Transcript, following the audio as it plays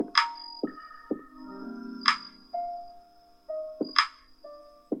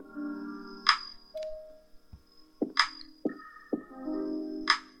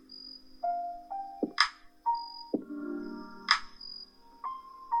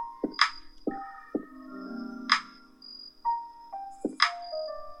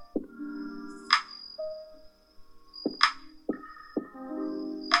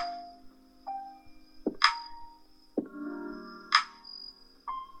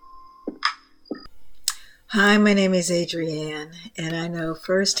Hi, my name is Adrienne, and I know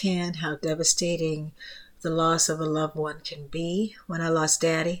firsthand how devastating the loss of a loved one can be. When I lost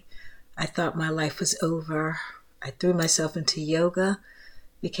Daddy, I thought my life was over. I threw myself into yoga,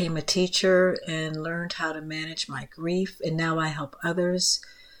 became a teacher, and learned how to manage my grief, and now I help others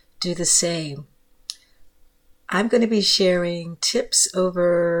do the same. I'm going to be sharing tips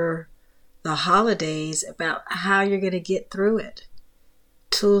over the holidays about how you're going to get through it,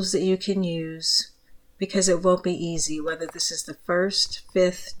 tools that you can use, because it won't be easy, whether this is the 1st,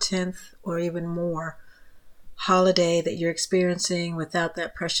 5th, 10th, or even more holiday that you're experiencing without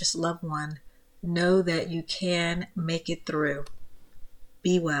that precious loved one. Know that you can make it through.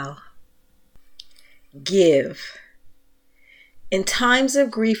 Be well. Give. In times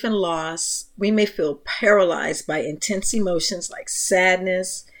of grief and loss, we may feel paralyzed by intense emotions like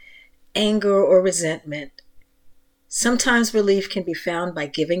sadness, anger, or resentment. Sometimes relief can be found by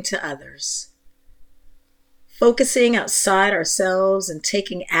giving to others. Focusing outside ourselves and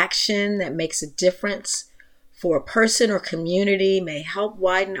taking action that makes a difference for a person or community may help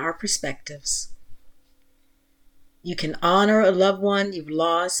widen our perspectives. You can honor a loved one you've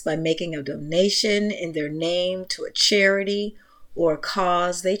lost by making a donation in their name to a charity or a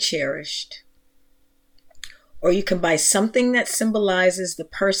cause they cherished. Or you can buy something that symbolizes the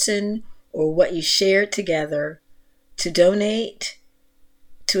person or what you shared together to donate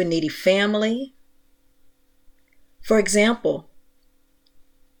to a needy family. For example,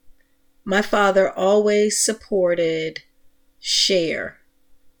 my father always supported SHARE,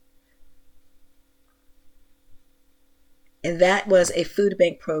 and that was a food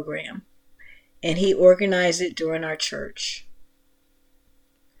bank program, and he organized it during our church.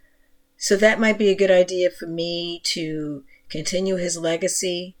 So that might be a good idea for me to continue his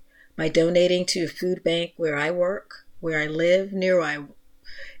legacy by donating to a food bank where I work, where I live,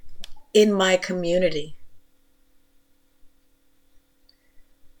 in my community.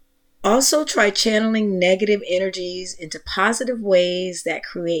 Also, try channeling negative energies into positive ways that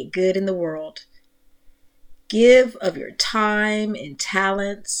create good in the world. Give of your time and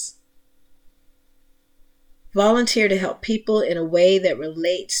talents. Volunteer to help people in a way that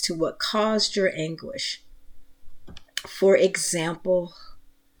relates to what caused your anguish. For example,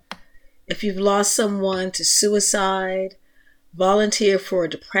 if you've lost someone to suicide, volunteer for a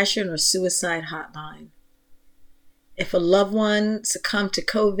depression or suicide hotline. If a loved one succumbed to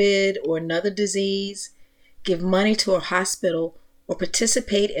COVID or another disease, give money to a hospital or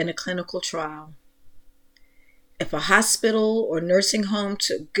participate in a clinical trial. If a hospital or nursing home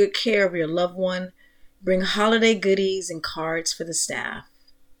took good care of your loved one, bring holiday goodies and cards for the staff.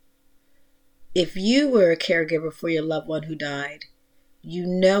 If you were a caregiver for your loved one who died, you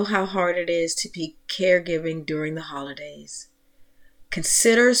know how hard it is to be caregiving during the holidays.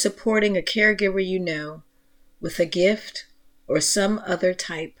 Consider supporting a caregiver you know with a gift or some other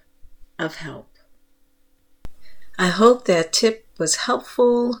type of help. I hope that tip was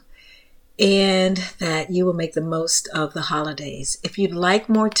helpful and that you will make the most of the holidays. If you'd like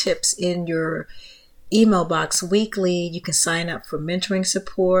more tips in your email box weekly, you can sign up for mentoring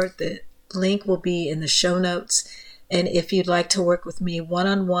support. The link will be in the show notes. And if you'd like to work with me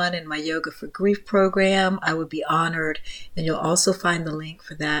one-on-one in my Yoga for Grief program, I would be honored. And you'll also find the link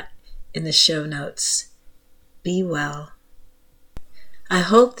for that in the show notes. Be well. I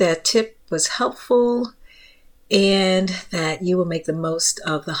hope that tip was helpful and that you will make the most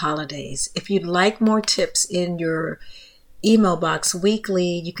of the holidays. If you'd like more tips in your email box weekly,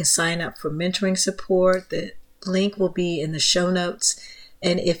 you can sign up for mentoring support. The link will be in the show notes.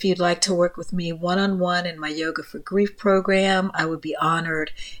 And if you'd like to work with me one-on-one in my Yoga for Grief program, I would be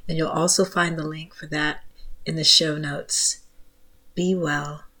honored. And you'll also find the link for that in the show notes. Be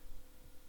well.